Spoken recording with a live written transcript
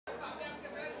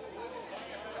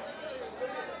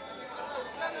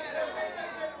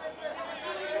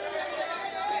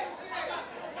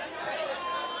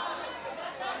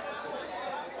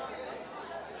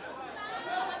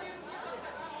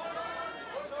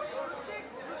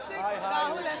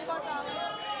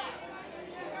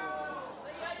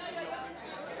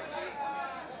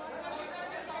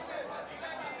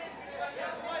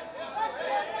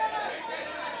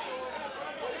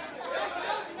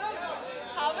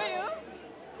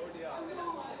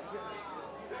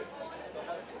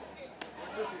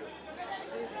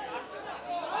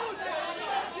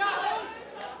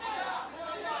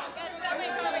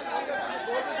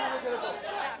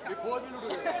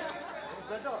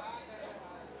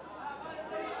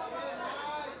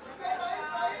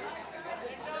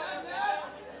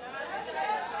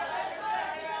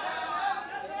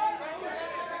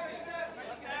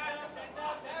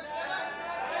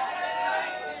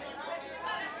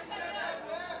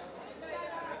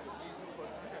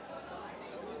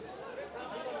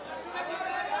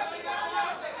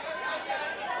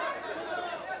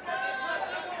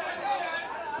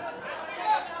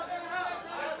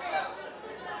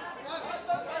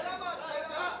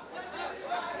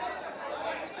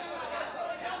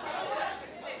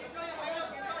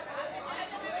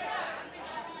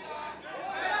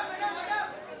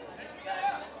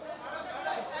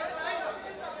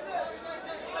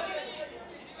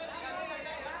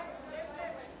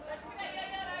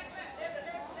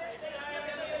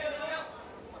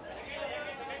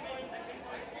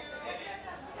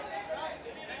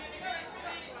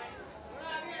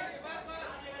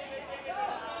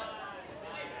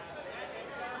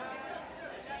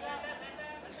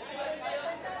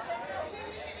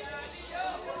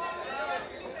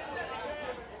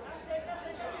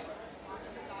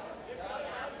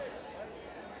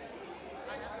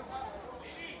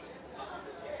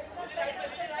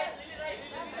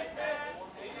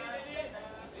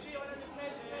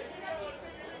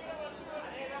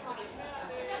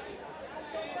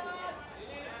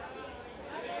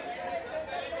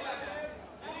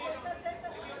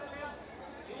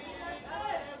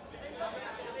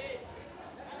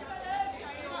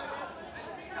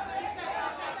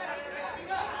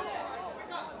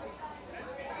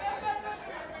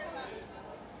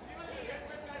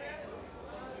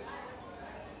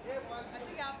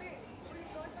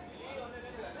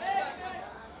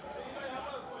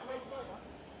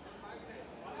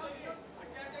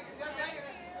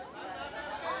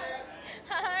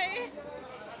Hi.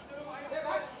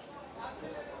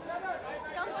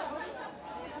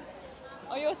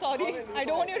 Oh, you're sorry. I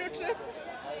don't want you to trip.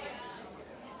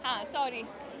 हाँ, sorry.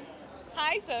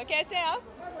 Hi sir, कैसे हैं आप?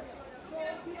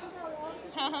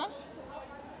 हाँ हाँ.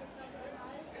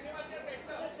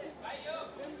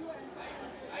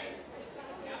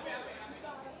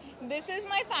 This is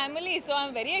my family, so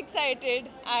I'm very excited,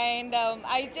 and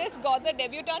I just got the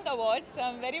debutante award, so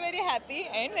I'm very very happy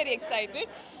and very excited.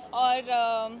 और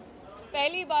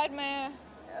पहली बार मैं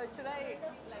should I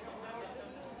like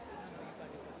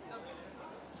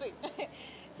sweet.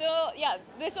 So yeah,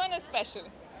 this one is special.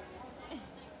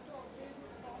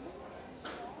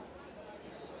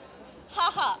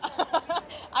 Haha,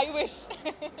 I wish.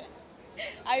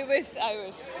 I wish, I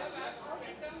wish.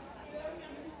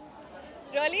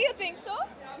 Really, you think so?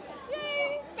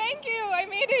 Yay! Thank you, I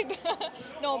made it.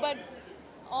 No, but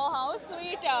oh, how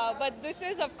sweet. But this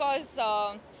is, of course,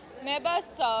 मैं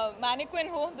बस mannequin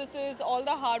हूँ. This is all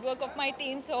the hard work of my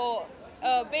team. So,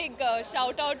 a big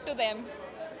shout out to them.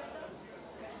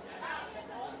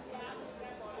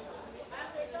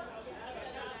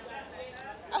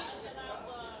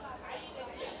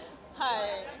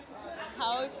 Hi.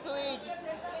 How sweet.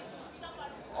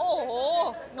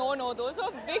 Oh, no, no, those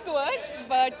are big words,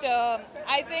 but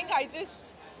I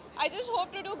just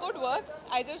hope to do good work.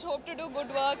 I just hope to do good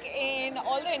work in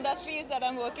all the industries that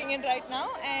I'm working in right now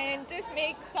and just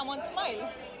make someone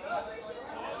smile.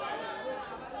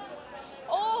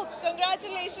 Oh,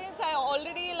 congratulations. I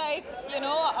already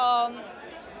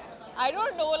I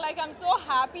don't know, like I'm so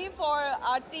happy for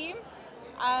our team.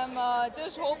 I'm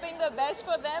just hoping the best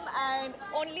for them and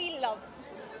only love.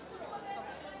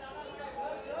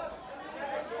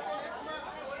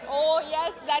 Oh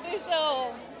yes, that is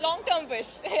a long-term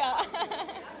wish. Yeah.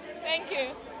 Thank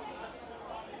you.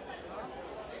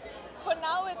 For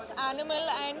now, it's Animal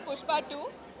and Pushpa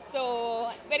 2. So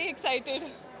very excited.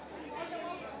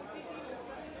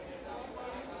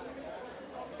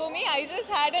 For me, I just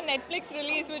had a Netflix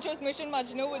release which was Mission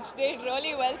Majnu, which did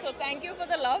really well. So thank you for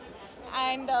the love.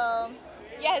 And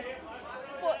yes,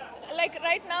 for like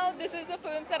right now, this is the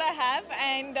films that I have,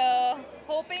 and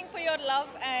hoping for your love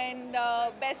and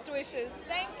best wishes.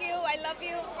 Thank you. I love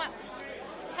you.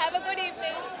 Have a good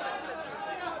evening.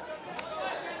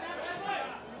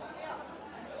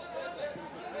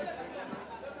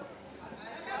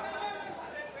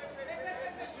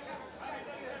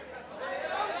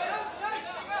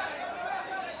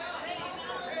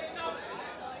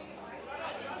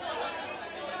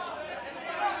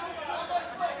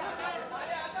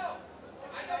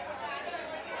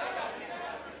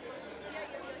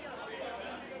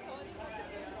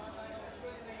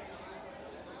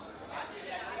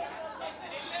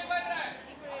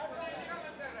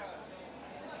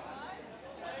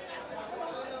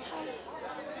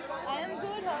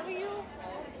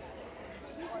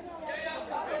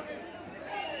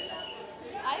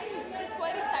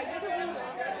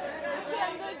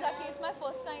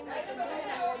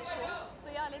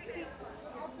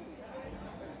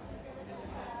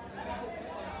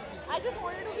 just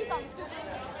wanted to be comfortable.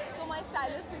 So my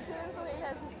stylist Vikram Sohail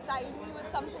has styled me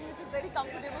with something which is very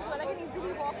comfortable, so I can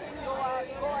easily walk in, go out,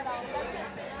 go around. That's it.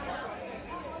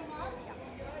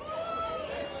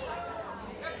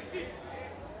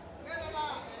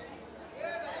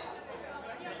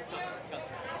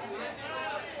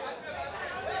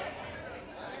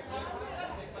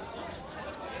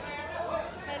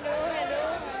 Hello, hello.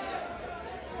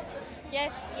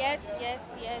 Yes, yes, yes,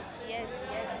 yes, yes,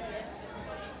 yes, yes.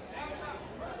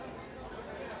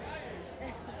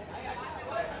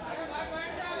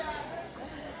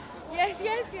 Yes,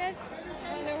 yes, yes.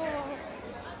 Hello.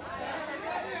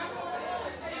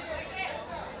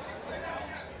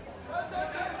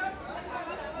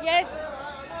 Yes.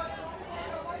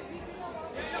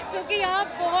 It's okay, यहाँ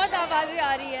बहुत आवाज़ें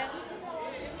आ रही है,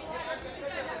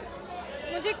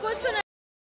 मुझे कुछ सुनाई